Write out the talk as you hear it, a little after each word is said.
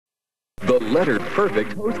The Letter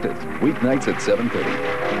Perfect Hostess, weeknights at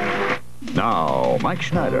 7:30. Now, Mike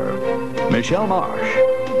Schneider, Michelle Marsh,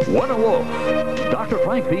 Warner Wolf, Dr.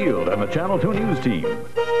 Frank Field, and the Channel 2 News team.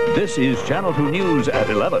 This is Channel 2 News at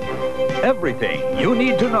 11. Everything you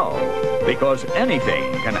need to know, because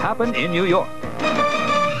anything can happen in New York.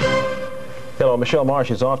 Hello, Michelle Marsh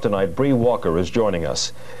is off tonight. Bree Walker is joining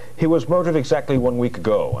us. He was murdered exactly 1 week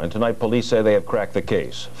ago, and tonight police say they have cracked the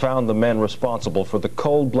case, found the men responsible for the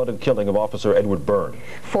cold-blooded killing of Officer Edward Byrne.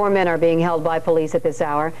 4 men are being held by police at this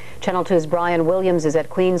hour. Channel 2's Brian Williams is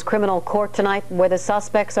at Queens Criminal Court tonight, where the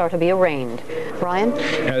suspects are to be arraigned. Brian?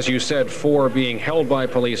 As you said, 4 being held by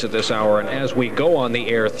police at this hour, and as we go on the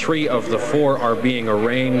air, 3 of the 4 are being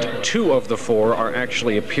arraigned. 2 of the 4 are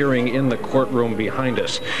actually appearing in the courtroom behind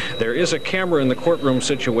us. There is a camera in the courtroom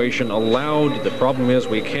situation allowed. The problem is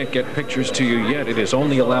we can't get pictures to you yet. It is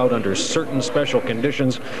only allowed under certain special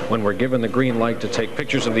conditions. When we're given the green light to take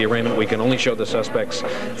pictures of the arraignment, we can only show the suspects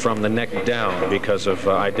from the neck down because of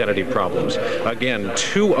identity problems. Again,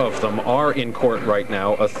 2 of them are in court right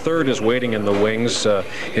now. A 3rd is waiting in the wings.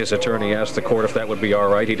 His attorney asked the court if that would be all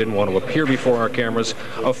right. He didn't want to appear before our cameras.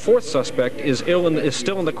 A 4th suspect is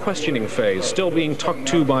still in the questioning phase, still being talked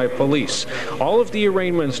to by police. All of the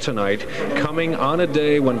arraignments tonight coming on a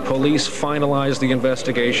day when police finalized the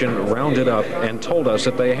investigation, rounded up, and told us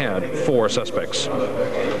that they had 4 suspects.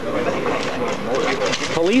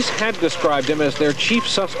 Police had described him as their chief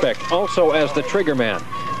suspect, also as the trigger man.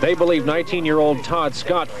 They believe 19-year-old Todd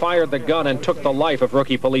Scott fired the gun and took the life of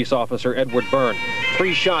rookie police officer Edward Byrne.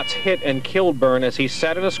 3 shots hit and killed Byrne as he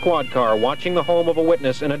sat in a squad car watching the home of a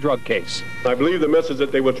witness in a drug case. I believe the message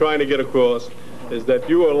that they were trying to get across is that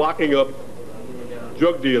you are locking up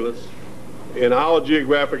drug dealers in our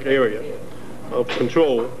geographic area of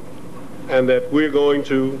control, and that we're going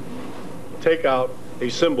to take out a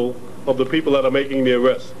symbol of the people that are making the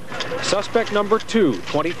arrest. Suspect number 2,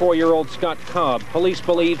 24-year-old Scott Cobb. Police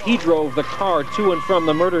believe he drove the car to and from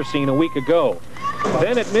the murder scene a week ago.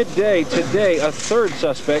 Then at midday today, a 3rd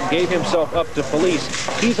suspect gave himself up to police.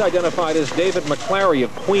 He's identified as David McClary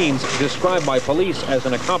of Queens, described by police as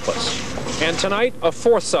an accomplice. And tonight, a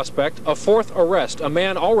 4th suspect, a 4th arrest, a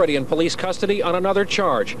man already in police custody on another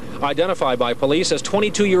charge, identified by police as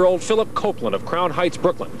 22-year-old Philip Copeland of Crown Heights,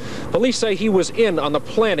 Brooklyn. Police say he was in on the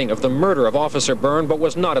planning of the murder of Officer Byrne, but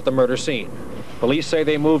was not at the murder scene. Police say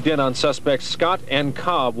they moved in on suspects Scott and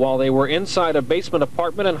Cobb while they were inside a basement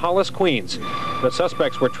apartment in Hollis, Queens. The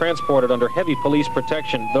suspects were transported under heavy police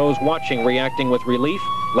protection, those watching reacting with relief,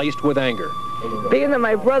 laced with anger. Being that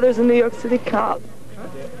my brother's a New York City cop,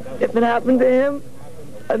 if it happened to him,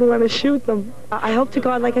 I'd want to shoot them. I hope to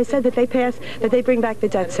God, like I said, that they bring back the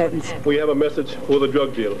death sentence. We have a message for the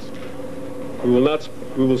drug dealers. We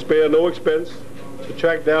will spare no expense to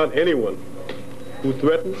track down anyone who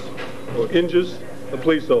threatens or injures a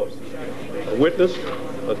police officer, a witness,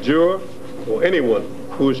 a juror, or anyone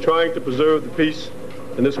who is trying to preserve the peace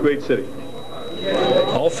in this great city.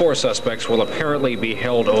 All 4 suspects will apparently be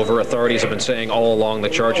held over. Authorities have been saying all along the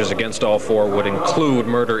charges against all 4 would include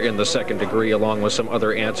murder in the 2nd degree, along with some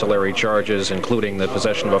other ancillary charges, including the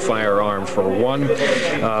possession of a firearm for 1.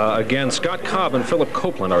 Again, Scott Cobb and Philip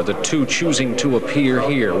Copeland are the 2 choosing to appear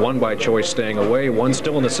here. 1 by choice staying away, 1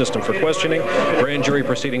 still in the system for questioning. Grand jury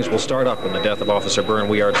proceedings will start up in the death of Officer Byrne,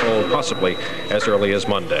 we are told, possibly as early as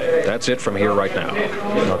Monday. That's it from here right now.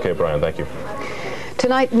 Okay, Brian, thank you.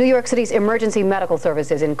 Tonight, New York City's emergency medical service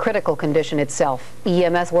is in critical condition itself.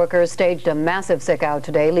 EMS workers staged a massive sick-out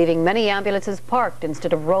today, leaving many ambulances parked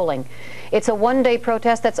instead of rolling. It's a 1-day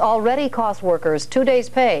protest that's already cost workers 2 days'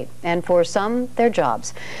 pay, and for some, their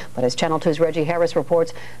jobs. But as Channel 2's Reggie Harris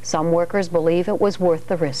reports, some workers believe it was worth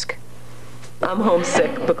the risk. I'm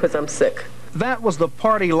homesick because I'm sick. That was the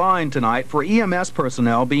party line tonight for EMS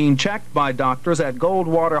personnel being checked by doctors at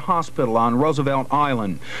Goldwater Hospital on Roosevelt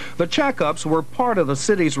Island. The checkups were part of the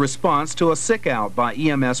city's response to a sick-out by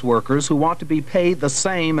EMS workers who want to be paid the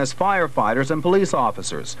same as firefighters and police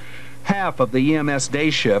officers. Half of the EMS day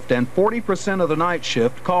shift and 40% of the night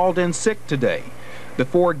shift called in sick today.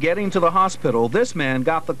 Before getting to the hospital, this man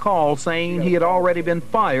got the call saying he had already been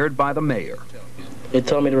fired by the mayor. They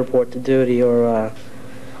told me to report to duty or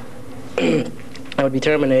I would be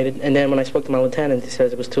terminated. And then when I spoke to my lieutenant, he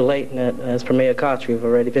says it was too late and that, as per Mayor Koch, we've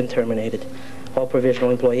already been terminated, all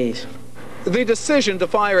provisional employees. The decision to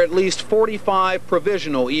fire at least 45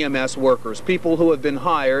 provisional EMS workers, people who have been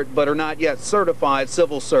hired but are not yet certified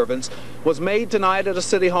civil servants, was made tonight at a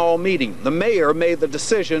City Hall meeting. The mayor made the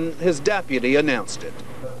decision, his deputy announced it.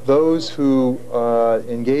 Those who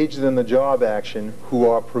engaged in the job action who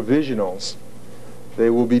are provisionals, they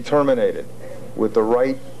will be terminated with the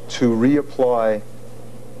right to reapply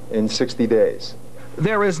in 60 days.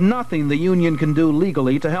 There is nothing the union can do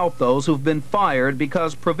legally to help those who've been fired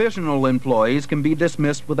because provisional employees can be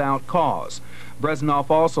dismissed without cause. Bresnoff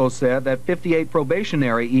also said that 58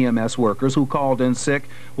 probationary EMS workers who called in sick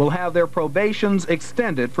will have their probations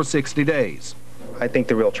extended for 60 days. I think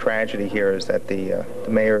the real tragedy here is that the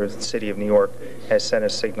mayor of the city of New York has sent a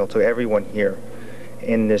signal to everyone here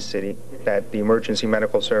in this city that the emergency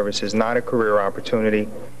medical service is not a career opportunity.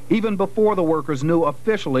 Even before the workers knew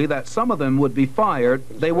officially that some of them would be fired,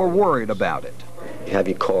 they were worried about it. You have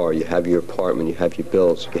your car, you have your apartment, you have your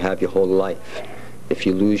bills, you have your whole life. If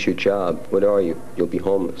you lose your job, what are you? You'll be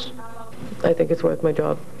homeless. I think it's worth my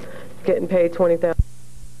job. Getting paid $20,000.